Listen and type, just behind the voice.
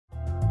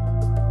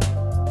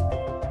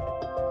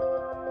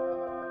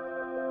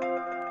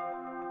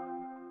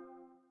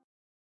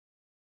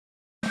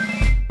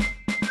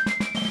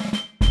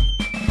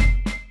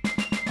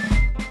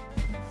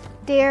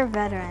Dear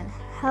veteran,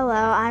 hello,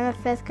 I'm a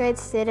 5th grade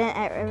student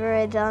at River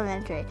Ridge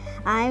Elementary.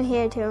 I'm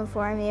here to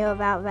inform you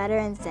about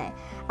Veterans Day.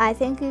 I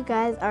think you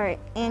guys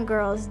and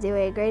girls do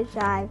a great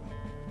job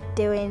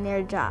doing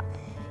your job.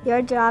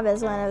 Your job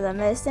is one of the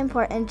most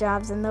important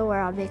jobs in the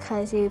world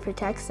because you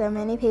protect so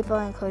many people,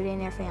 including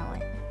your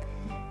family.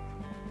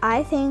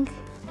 I think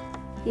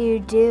you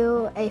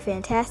do a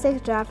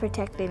fantastic job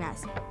protecting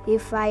us. You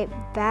fight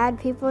bad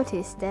people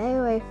to stay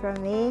away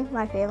from me,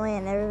 my family,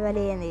 and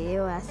everybody in the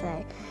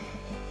USA.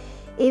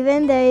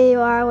 Even though you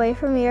are away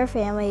from your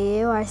family,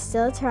 you are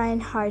still trying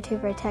hard to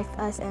protect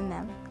us and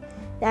them.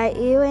 That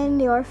you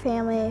and your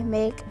family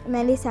make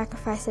many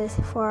sacrifices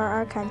for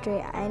our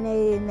country. I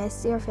know you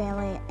miss your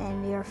family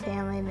and your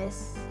family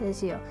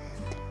misses you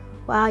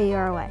while you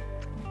are away.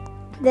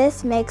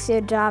 This makes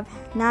your job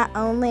not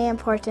only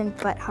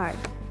important but hard.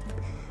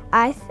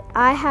 I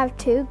have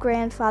 2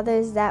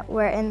 grandfathers that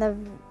were in the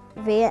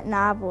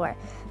Vietnam War.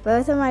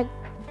 Both of my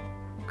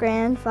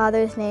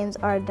grandfather's names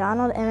are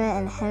Donald Emmett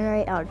and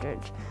Henry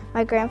Eldridge.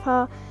 My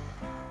grandpa,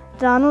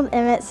 Donald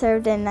Emmett,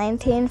 served in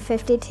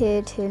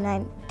 1952 to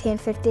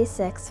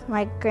 1956.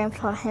 My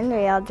grandpa,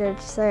 Henry Eldridge,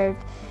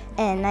 served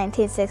in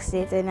 1960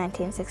 through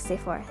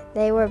 1964.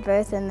 They were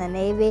both in the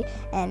Navy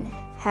and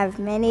have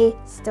many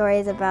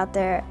stories about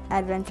their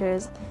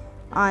adventures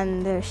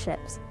on their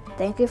ships.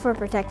 Thank you for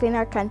protecting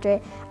our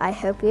country. I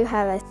hope you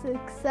have a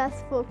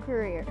successful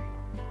career.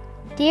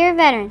 Dear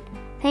veteran,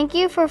 thank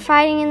you for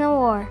fighting in the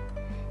war.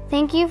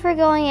 Thank you for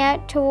going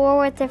out to war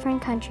with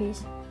different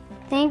countries.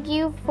 Thank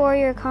you for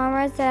your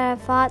comrades that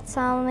have fought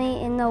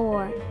solemnly in the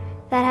war,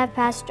 that have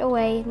passed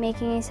away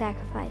making a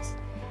sacrifice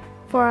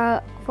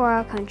for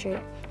our country.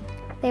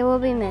 They will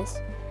be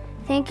missed.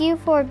 Thank you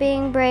for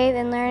being brave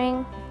and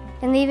learning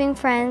and leaving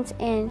friends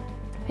and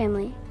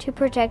family to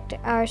protect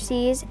our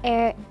seas,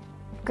 air,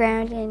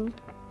 ground, and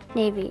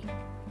Navy,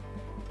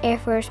 Air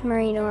Force,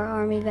 Marine, or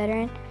Army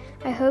veteran.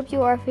 I hope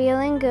you are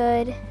feeling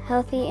good,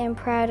 healthy, and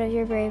proud of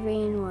your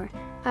bravery in war.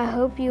 I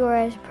hope you are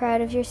as proud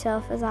of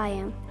yourself as I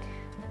am.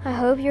 I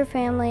hope your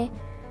family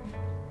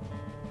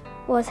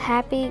was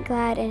happy,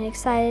 glad, and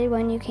excited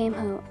when you came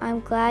home. I'm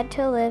glad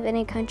to live in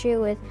a country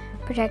with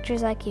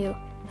protectors like you.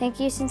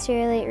 Thank you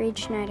sincerely, Reed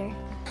Schneider.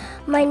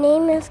 My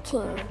name is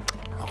King.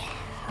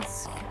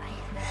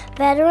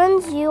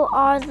 Veterans, you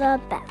are the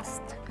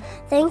best.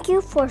 Thank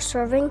you for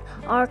serving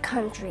our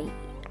country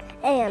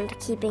and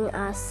keeping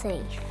us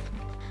safe.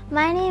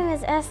 My name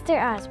is Esther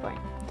Osborne.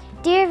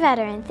 Dear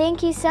veteran,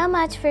 thank you so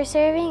much for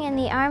serving in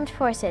the armed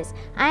forces.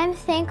 I am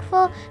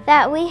thankful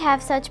that we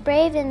have such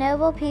brave and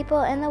noble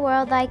people in the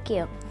world like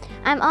you.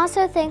 I'm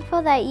also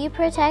thankful that you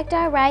protect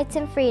our rights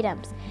and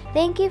freedoms.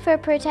 Thank you for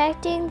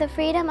protecting the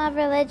freedom of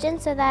religion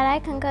so that I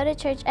can go to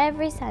church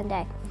every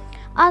Sunday.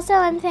 Also,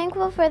 I'm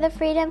thankful for the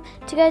freedom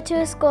to go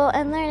to a school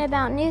and learn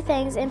about new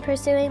things in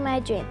pursuing my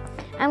dream.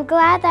 I'm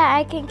glad that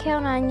I can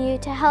count on you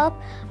to help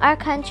our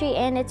country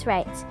and its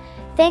rights.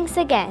 Thanks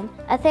again.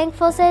 A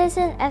thankful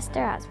citizen,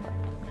 Esther Osborne.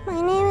 My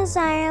name is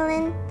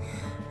Ireland.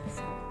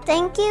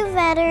 Thank you,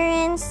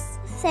 veterans.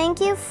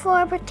 Thank you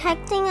for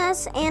protecting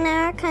us and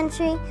our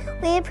country.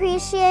 We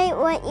appreciate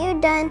what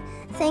you've done.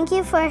 Thank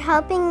you for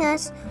helping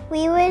us.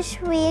 We wish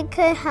we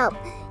could help.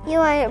 You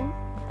are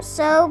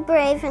so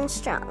brave and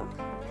strong.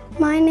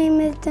 My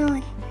name is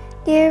Dylan.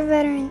 Dear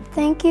veteran,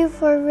 thank you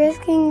for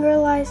risking your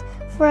lives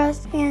for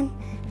us and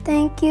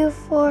thank you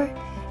for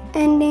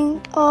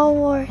ending all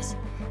wars.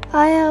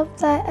 I hope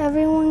that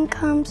everyone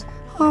comes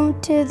home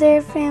to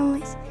their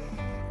families.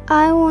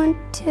 I want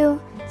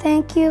to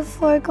thank you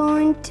for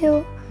going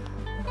to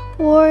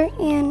war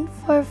and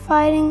for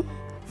fighting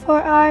for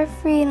our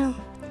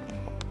freedom.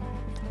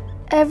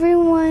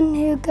 Everyone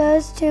who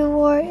goes to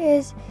war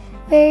is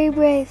very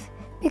brave.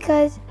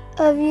 Because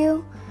of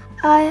you,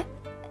 I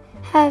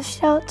have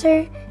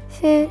shelter,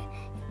 food,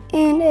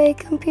 and a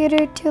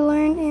computer to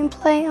learn and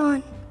play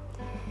on.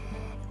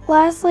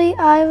 Lastly,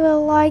 I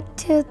would like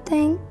to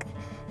thank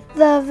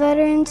the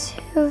veterans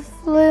who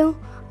flew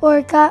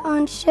or got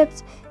on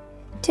ships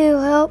to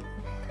help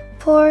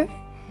poor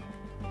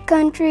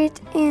countries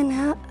and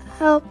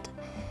helped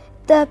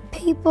the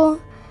people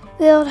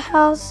build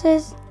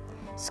houses,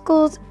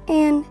 schools,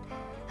 and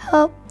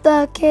help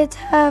the kids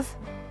have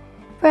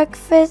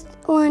breakfast,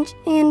 lunch,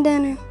 and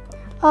dinner.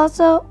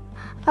 Also,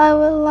 I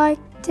would like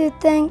to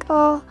thank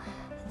all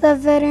the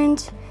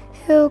veterans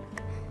who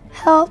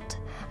helped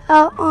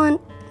out on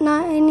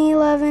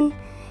 9/11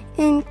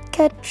 in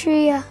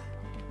Katrina.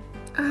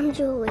 I'm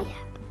Julia.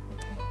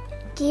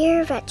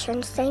 Dear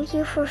veterans, thank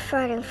you for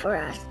fighting for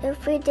us.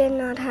 If we did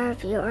not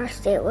have you, our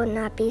state would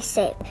not be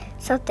safe.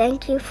 So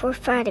thank you for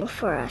fighting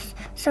for us.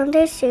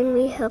 Someday soon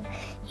we hope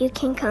you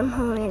can come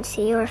home and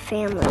see your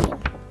family.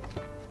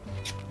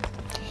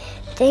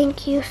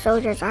 Thank you,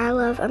 soldiers. I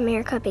love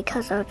America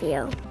because of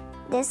you.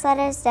 This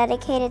letter is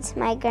dedicated to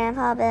my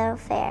grandpa, Bill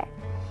Fair.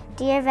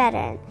 Dear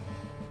veteran,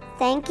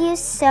 thank you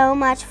so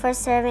much for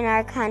serving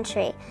our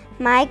country.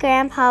 My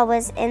grandpa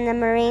was in the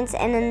Marines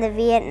and in the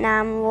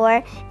Vietnam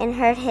War and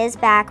hurt his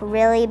back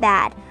really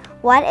bad.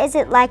 What is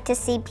it like to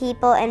see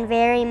people in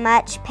very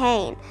much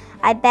pain?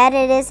 I bet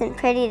it isn't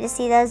pretty to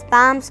see those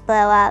bombs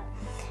blow up.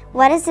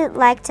 What is it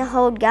like to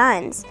hold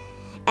guns?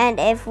 And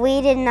if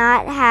we did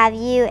not have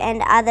you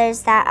and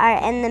others that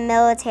are in the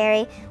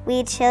military,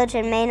 we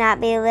children may not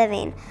be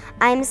living.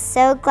 I'm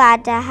so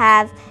glad to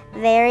have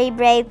very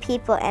brave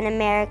people in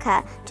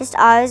America. Just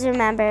always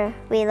remember,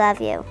 we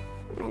love you.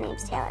 My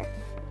name's Taylor.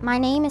 My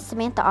name is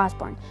Samantha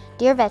Osborne.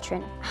 Dear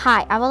veteran,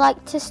 hi, I would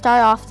like to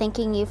start off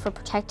thanking you for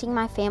protecting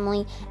my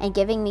family and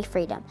giving me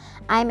freedom.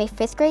 I am a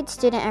 5th grade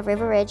student at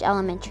River Ridge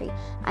Elementary.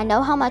 I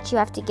know how much you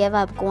have to give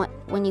up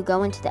when you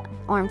go into the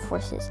armed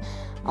forces.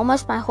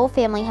 Almost my whole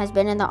family has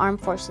been in the armed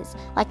forces.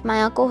 Like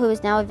my uncle, who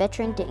is now a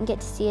veteran, didn't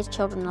get to see his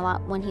children a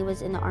lot when he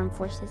was in the armed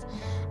forces.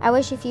 I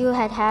wish if you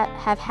have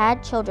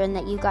had children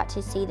that you got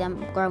to see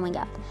them growing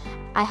up.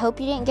 I hope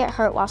you didn't get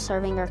hurt while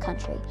serving our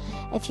country.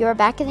 If you are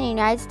back in the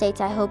United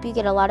States, I hope you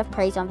get a lot of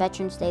praise on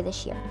Veterans Day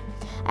this year.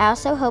 I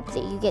also hope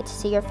that you get to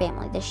see your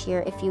family this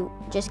year if you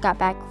just got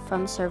back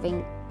from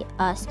serving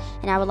us,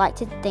 and I would like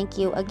to thank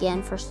you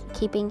again for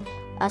keeping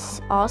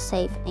us all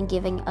safe and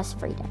giving us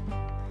freedom.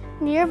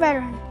 Dear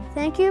veteran,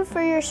 thank you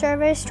for your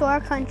service to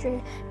our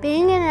country.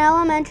 Being an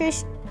elementary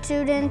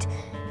student,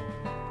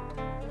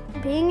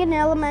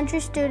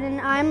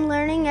 I'm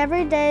learning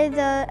every day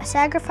the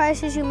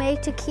sacrifices you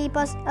make to keep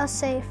us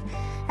safe.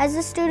 As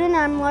a student,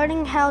 I'm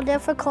learning how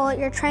difficult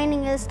your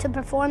training is to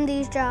perform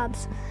these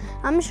jobs.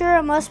 I'm sure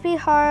it must be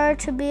hard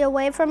to be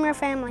away from your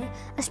family,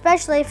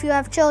 especially if you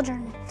have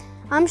children.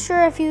 I'm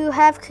sure if you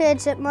have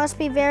kids, it must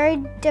be very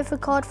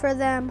difficult for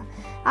them.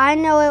 I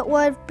know it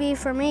would be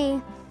for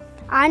me.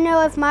 I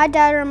know if my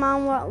dad or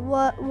mom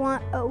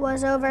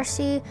was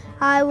overseas,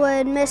 I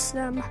would miss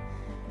them.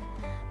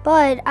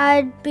 But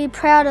I'd be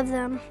proud of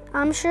them.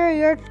 I'm sure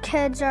your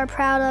kids are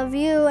proud of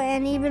you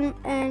and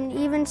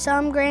even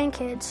some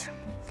grandkids.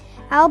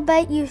 I'll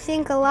bet you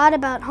think a lot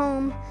about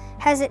home.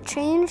 Has it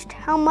changed?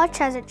 How much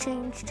has it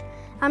changed?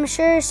 I'm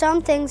sure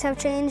some things have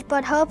changed,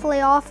 but hopefully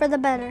all for the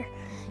better.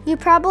 You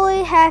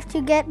probably have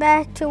to get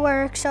back to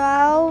work, so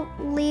I'll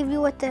leave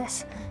you with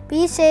this.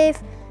 Be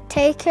safe,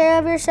 take care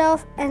of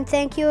yourself, and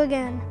thank you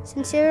again.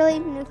 Sincerely,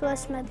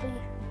 Nicholas Medley.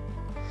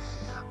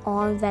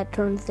 On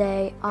Veterans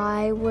Day,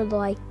 I would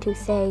like to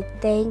say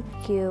thank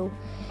you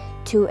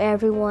to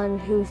everyone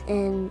who is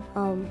in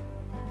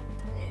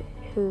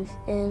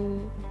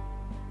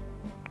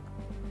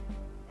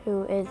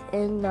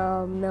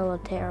the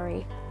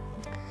military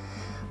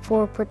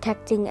for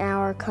protecting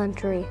our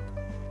country.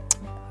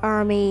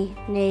 Army,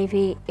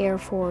 Navy, Air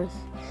Force,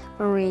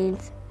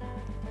 Marines,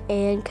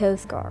 and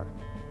Coast Guard.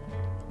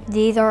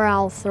 These are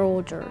our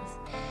soldiers.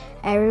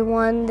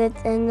 Everyone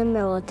that's in the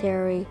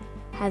military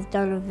has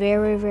done a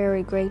very,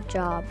 very great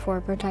job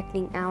for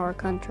protecting our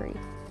country.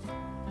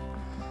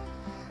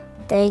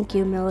 Thank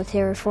you,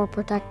 military, for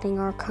protecting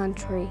our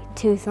country.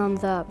 2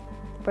 thumbs up.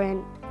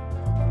 Brent.